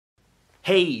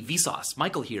Hey, Vsauce,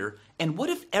 Michael here, and what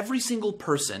if every single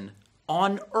person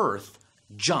on Earth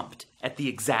jumped at the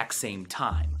exact same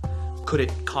time? Could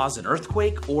it cause an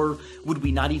earthquake, or would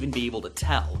we not even be able to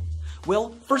tell?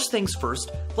 Well, first things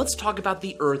first, let's talk about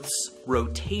the Earth's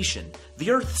rotation. The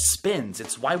Earth spins,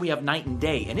 it's why we have night and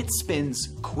day, and it spins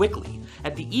quickly.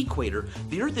 At the equator,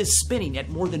 the Earth is spinning at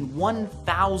more than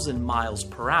 1,000 miles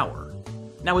per hour.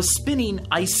 Now, a spinning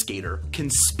ice skater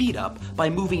can speed up by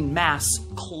moving mass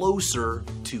closer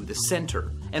to the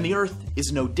center, and the Earth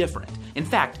is no different. In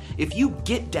fact, if you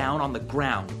get down on the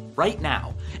ground right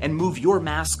now and move your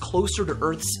mass closer to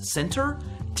Earth's center,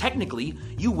 technically,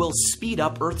 you will speed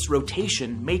up Earth's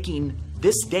rotation, making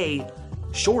this day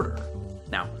shorter.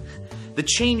 Now, the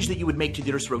change that you would make to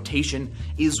the Earth's rotation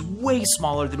is way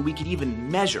smaller than we could even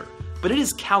measure, but it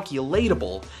is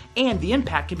calculatable, and the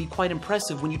impact can be quite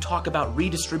impressive when you talk about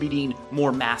redistributing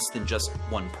more mass than just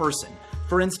one person.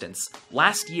 For instance,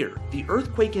 last year, the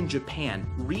earthquake in Japan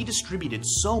redistributed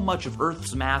so much of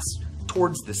Earth's mass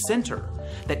towards the center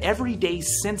that every day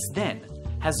since then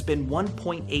has been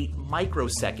 1.8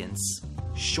 microseconds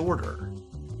shorter.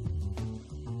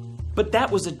 But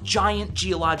that was a giant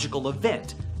geological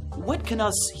event. What can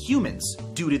us humans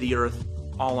do to the Earth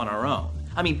all on our own?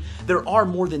 I mean, there are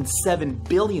more than 7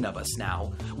 billion of us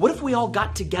now. What if we all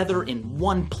got together in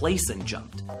one place and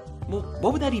jumped? Well,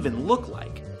 what would that even look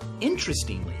like?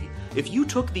 Interestingly, if you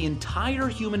took the entire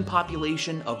human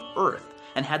population of Earth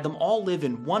and had them all live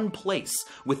in one place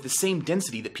with the same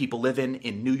density that people live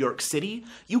in New York City,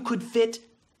 you could fit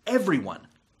everyone,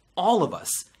 all of us,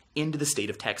 into the state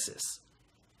of Texas.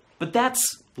 But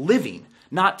that's living,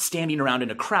 not standing around in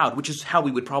a crowd, which is how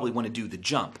we would probably want to do the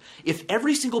jump. If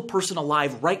every single person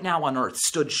alive right now on Earth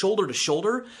stood shoulder to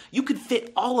shoulder, you could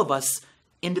fit all of us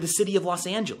into the city of Los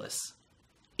Angeles.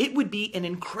 It would be an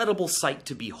incredible sight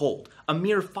to behold, a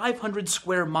mere 500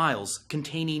 square miles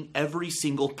containing every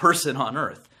single person on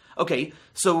Earth. Okay,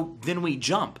 so then we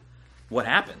jump. What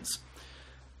happens?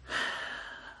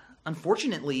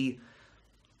 Unfortunately,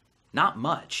 not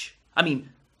much. I mean,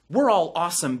 we're all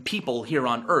awesome people here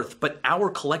on Earth, but our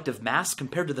collective mass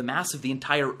compared to the mass of the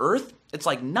entire Earth, it's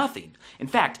like nothing. In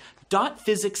fact, dot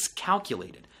physics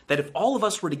calculated that if all of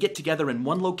us were to get together in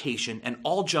one location and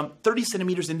all jump 30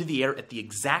 centimeters into the air at the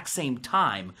exact same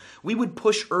time, we would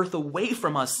push Earth away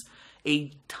from us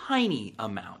a tiny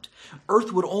amount.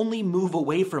 Earth would only move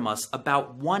away from us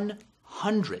about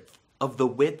 1/100th of the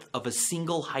width of a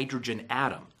single hydrogen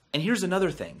atom. And here's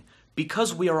another thing.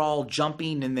 Because we are all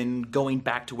jumping and then going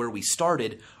back to where we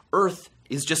started, Earth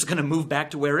is just going to move back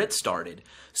to where it started.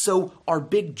 So our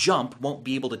big jump won't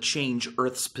be able to change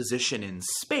Earth's position in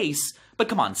space, but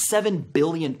come on, 7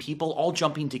 billion people all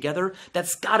jumping together,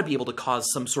 that's got to be able to cause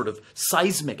some sort of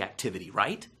seismic activity,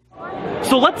 right?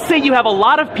 So let's say you have a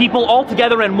lot of people all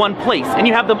together in one place, and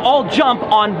you have them all jump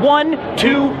on 1,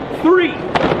 2, 3.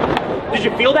 Did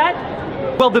you feel that?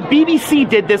 Well, the BBC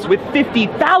did this with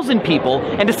 50,000 people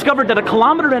and discovered that 1.5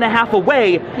 kilometers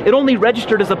away, it only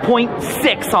registered as a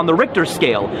 0.6 on the Richter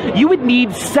scale. You would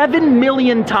need 7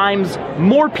 million times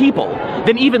more people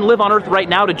than even live on Earth right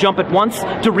now to jump at once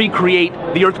to recreate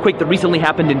the earthquake that recently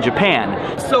happened in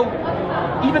Japan. So,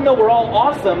 even though we're all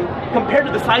awesome, compared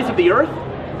to the size of the Earth,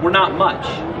 we're not much.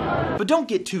 But don't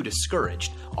get too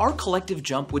discouraged. Our collective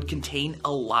jump would contain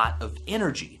a lot of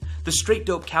energy. The Straight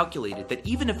Dope calculated that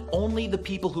even if only the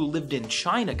people who lived in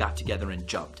China got together and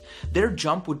jumped, their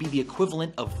jump would be the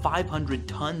equivalent of 500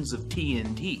 tons of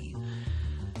TNT.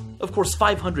 Of course,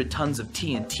 500 tons of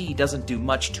TNT doesn't do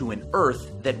much to an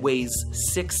Earth that weighs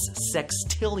 6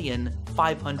 sextillion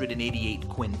 588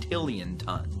 quintillion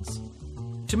tons.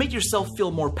 To make yourself feel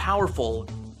more powerful,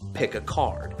 pick a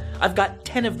card. I've got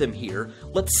 10 of them here.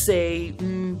 Let's say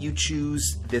you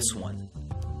choose this one.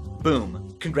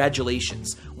 Boom,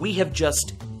 congratulations. We have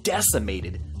just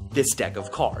decimated this deck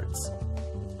of cards.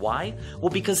 Why? Well,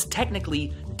 because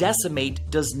technically, decimate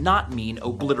does not mean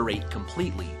obliterate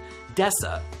completely.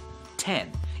 Deci,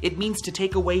 10. It means to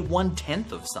take away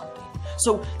 1/10 of something.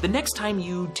 So the next time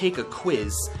you take a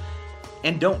quiz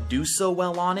and don't do so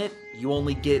well on it, you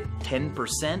only get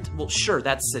 10%, well, sure,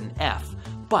 that's an F.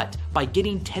 But by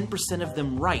getting 10% of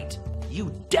them right,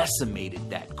 you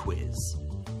decimated that quiz.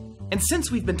 And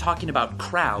since we've been talking about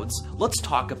crowds, let's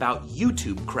talk about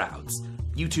YouTube crowds,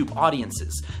 YouTube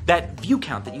audiences, that view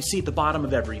count that you see at the bottom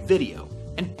of every video,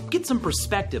 and get some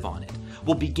perspective on it.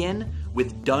 We'll begin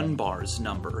with Dunbar's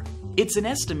number, It's an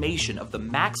estimation of the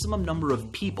maximum number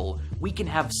of people we can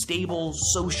have stable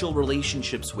social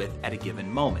relationships with at a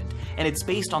given moment, and it's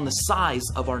based on the size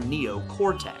of our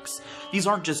neocortex. These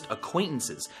aren't just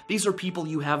acquaintances, these are people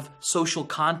you have social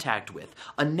contact with,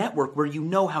 a network where you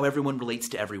know how everyone relates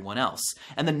to everyone else,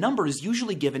 and the number is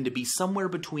usually given to be somewhere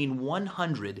between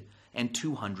 100 and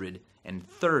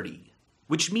 230.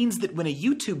 Which means that when a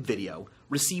YouTube video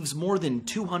receives more than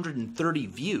 230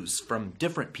 views from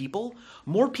different people,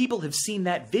 more people have seen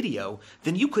that video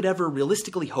than you could ever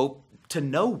realistically hope to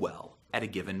know well at a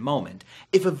given moment.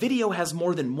 If a video has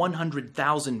more than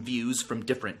 100,000 views from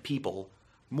different people,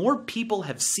 more people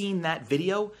have seen that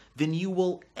video than you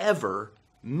will ever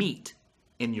meet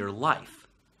in your life.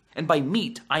 And by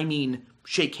meet, I mean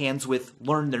shake hands with,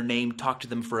 learn their name, talk to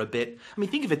them for a bit. I mean,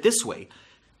 think of it this way.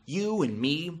 You and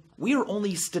me, we are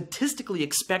only statistically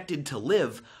expected to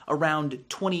live around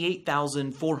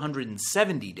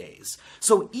 28,470 days.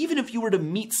 So even if you were to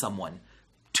meet someone,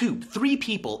 2, 3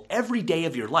 people every day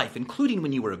of your life, including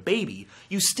when you were a baby,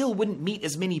 you still wouldn't meet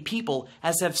as many people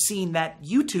as have seen that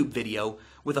YouTube video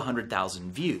with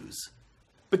 100,000 views.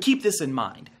 But keep this in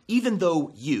mind, even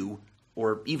though you,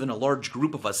 or even a large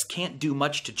group of us, can't do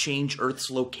much to change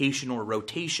Earth's location or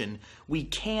rotation, we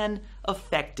can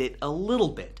affect it a little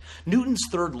bit. Newton's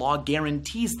third law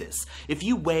guarantees this. If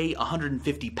you weigh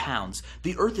 150 pounds,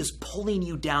 the Earth is pulling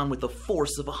you down with a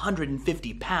force of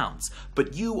 150 pounds,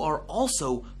 but you are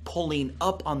also pulling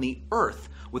up on the Earth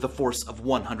with a force of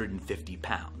 150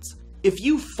 pounds. If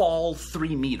you fall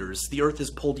 3 meters, the Earth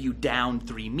has pulled you down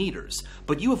 3 meters,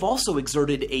 but you have also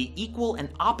exerted an equal and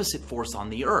opposite force on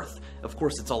the Earth. Of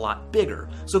course, it's a lot bigger.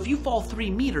 So if you fall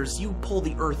 3 meters, you pull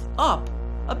the Earth up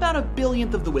about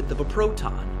 1/1000th of the width of a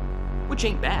proton, which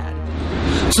ain't bad.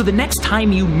 So the next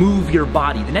time you move your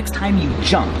body, the next time you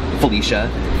jump,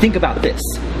 Felicia, think about this.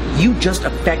 You just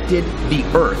affected the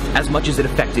Earth as much as it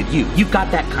affected you. You've got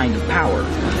that kind of power.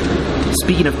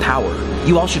 Speaking of power,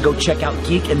 you all should go check out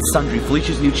Geek and Sundry,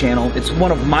 Felicia's new channel. It's one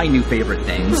of my new favorite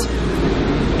things.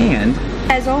 And,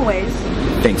 as always,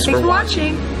 thanks for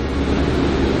watching.